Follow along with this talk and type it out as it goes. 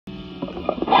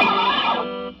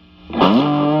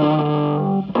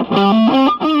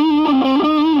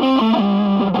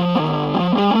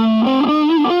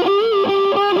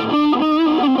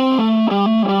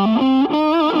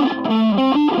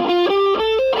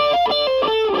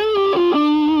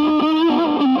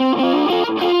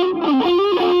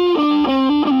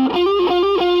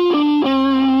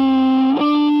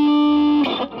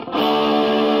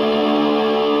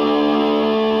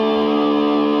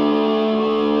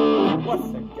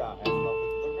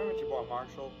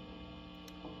Marshall.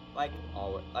 Like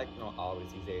always, not always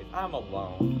these days. I'm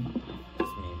alone.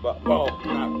 Just me, but well,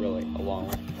 not really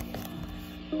alone.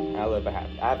 I have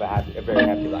a very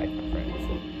happy life, my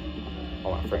friends.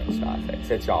 All my friends, shall I say,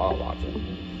 since y'all are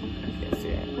watching. Yes,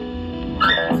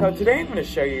 yeah. So today I'm going to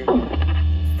show you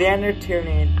standard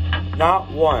tuning, not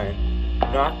one,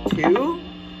 not two,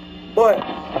 but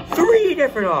 3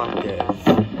 different octaves.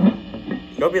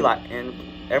 You'll be like, and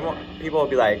people will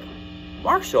be like,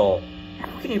 Marshall, how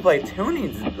can you play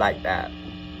tunings like that?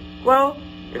 Well,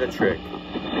 here's a trick.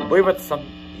 I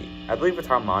believe it's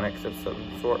harmonics of some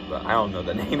sort, but I don't know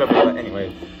the name of it. But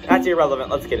anyway, that's irrelevant.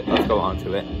 Let's go on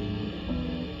to it.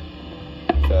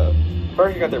 So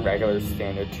first, you got the regular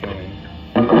standard tuning.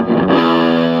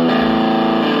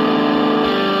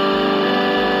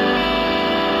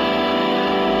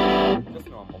 Just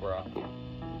normal, bro.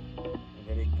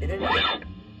 And then you get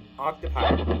octave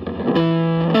higher.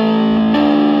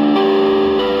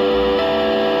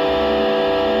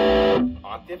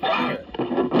 Octave higher.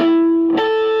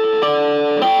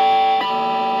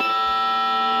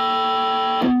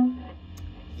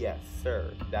 Yes,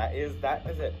 sir. That is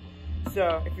it.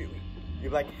 So if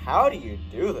you're like, how do you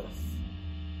do this?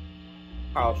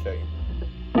 I'll show you.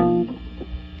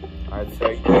 Alright, so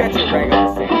you got your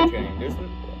regular standard tuning.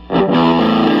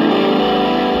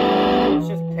 It's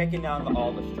just picking down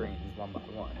all the strings one by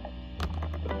one.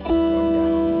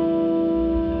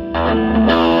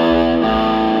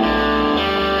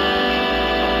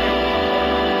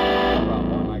 Going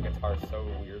down. My guitar so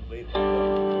weirdly.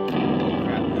 Holy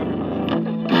crap, never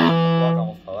mind. Plug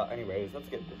almost fell out. Anyways, let's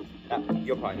get that.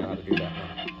 You'll probably know how to do that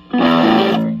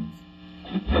now. Strings.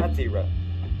 That's zero.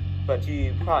 But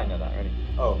you probably know that already.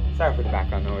 Oh, sorry for the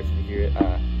background noise if you hear it.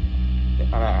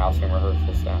 I'm at house in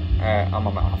rehearsal, so I'm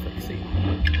on my off rig seat.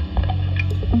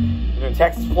 And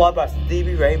Texas Flood by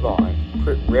Stevie Ray Vaughan.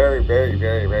 Very, very,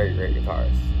 very, very great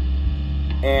guitarist.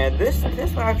 And this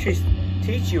will actually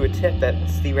teach you a tip that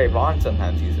Stevie Ray Vaughan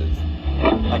sometimes uses,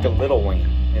 like a little wing.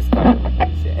 It's kind of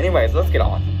anyways, let's get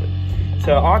on with it.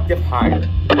 So octave higher.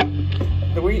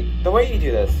 The way you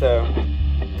do this, so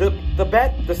the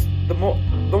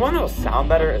one that will sound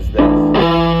better is this. You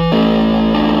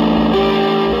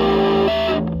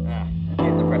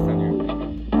have to press on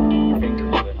your finger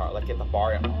really hard, like get the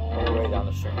bar all the way down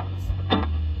the strings.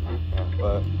 Yeah,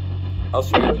 but I'll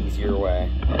show you an easier way.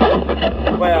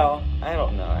 Well, I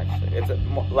don't know actually. It's a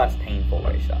less painful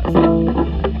way, shall I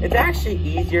say. It's actually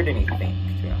easier than you think,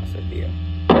 to be honest with you.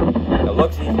 It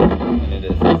looks easier than it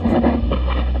is.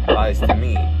 At least to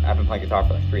me, I've been playing guitar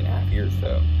for like 3.5 years,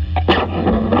 so.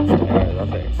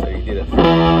 Okay, so you do this.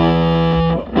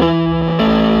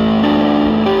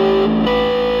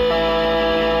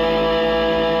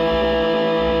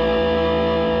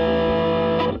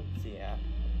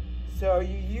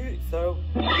 So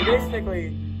you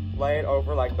basically lay it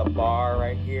over like the bar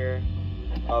right here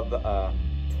of the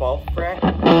 12th fret.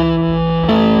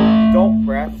 You don't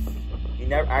press. You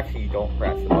don't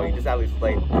press at all. You just at least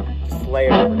lay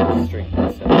it over the string.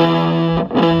 So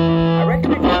I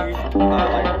recommend you use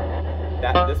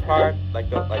like this part, like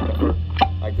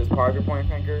this part of your pointer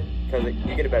finger, because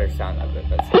you get a better sound out of it.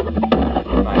 That's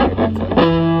in my opinion.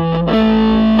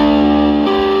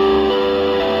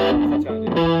 That's it.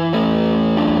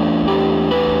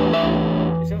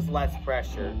 It's just less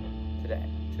pressure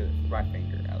to my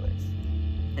finger at least.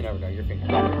 You never know, your finger.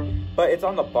 But it's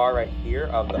on the bar right here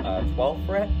of the 12th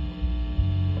fret.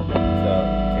 So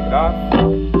take it off.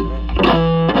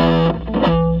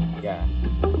 Yeah.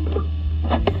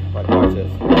 Like watch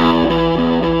this.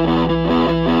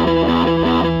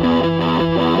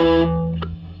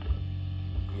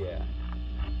 Yeah.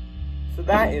 So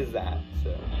that is that. So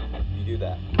you do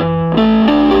that.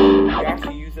 You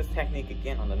actually use this technique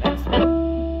again on the next one.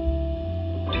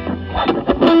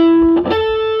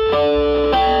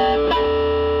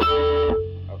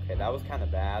 Okay, that was kind of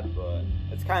bad, but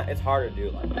it's hard to do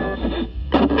like that.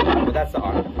 But that's the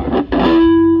octave higher.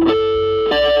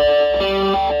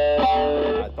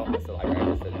 I don't miss it like I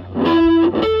just did now.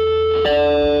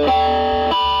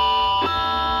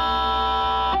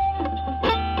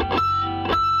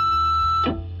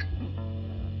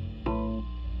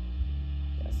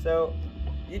 Yeah, so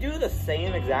you do the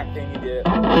same exact thing you did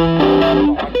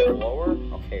octave lower.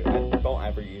 Okay, don't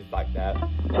ever use like that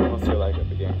unless you're like a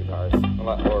beginner guitarist,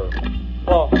 unless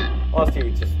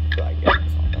you just feel like getting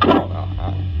something. I don't know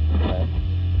how.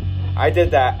 I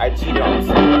did that. I cheated on this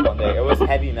one day. It was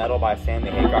Heavy Metal by Sammy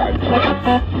Hagar.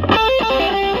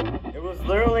 It was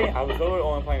literally, I was literally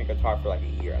only playing the guitar for like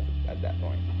a year at that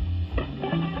point.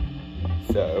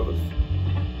 So it was.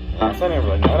 So I didn't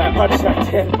really know that much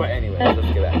back then, but anyway,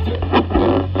 let's get back to it.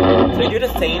 So you do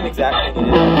the same exact thing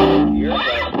you did here,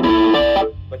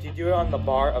 but you do it on the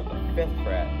bar of the 5th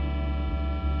fret.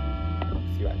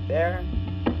 See right there.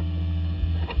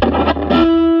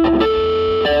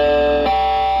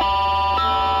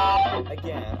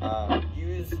 Again, I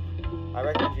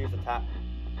recommend you use the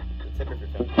tip of your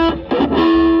finger.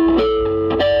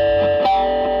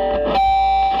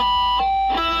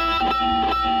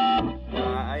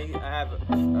 I have a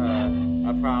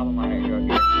problem. I gotta go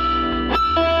here.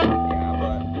 Yeah,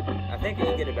 but I think you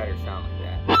get a better sound like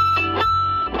that.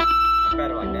 It's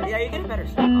better like that. Yeah, you get a better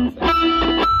sound, honestly.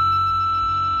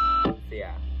 So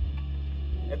yeah,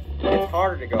 it's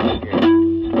harder to go up here.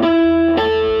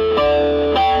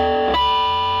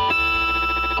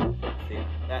 See,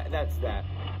 that's that.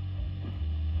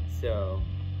 So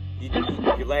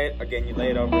you lay it again. You lay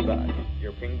it over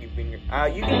your pinky finger.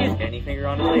 You can use any finger,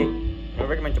 honestly. I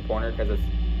recommend your pointer because it's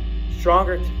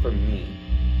stronger for me.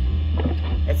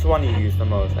 It's the one you use the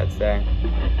most, I'd say.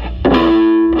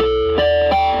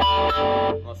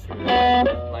 Unless you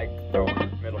really like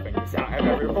throwing middle fingers out at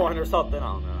everyone or something,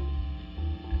 I don't know.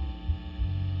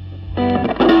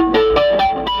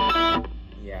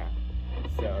 Yeah,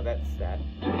 so that's that.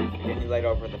 Again, you lay it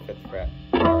over the 5th fret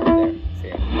right there. So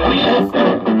yeah. So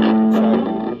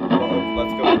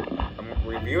let's go. I'm gonna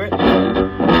review it.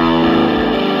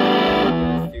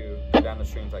 Let's do down the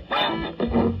strings like that.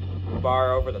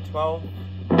 Bar over the 12th.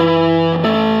 Now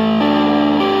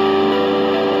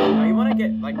you want to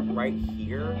get like right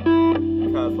here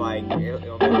because like it'll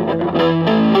make it better.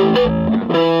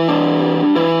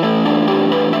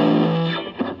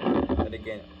 Yeah. But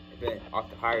again, then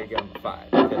octave higher you get on the 5.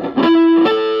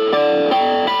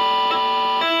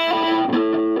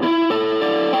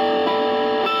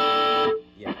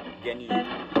 Yeah. Again, I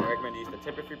recommend you use the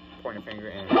tip of your pointer finger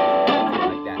and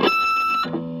like that.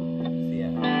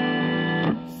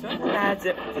 That's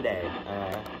it for today.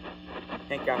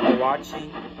 Thank y'all for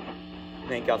watching.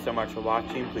 Thank y'all so much for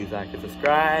watching. Please like and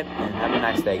subscribe, and have a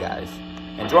nice day, guys.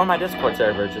 And join my Discord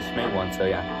server. Just made one, so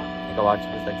yeah. Thank y'all for watching.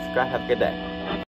 Please like, subscribe. Have a good day.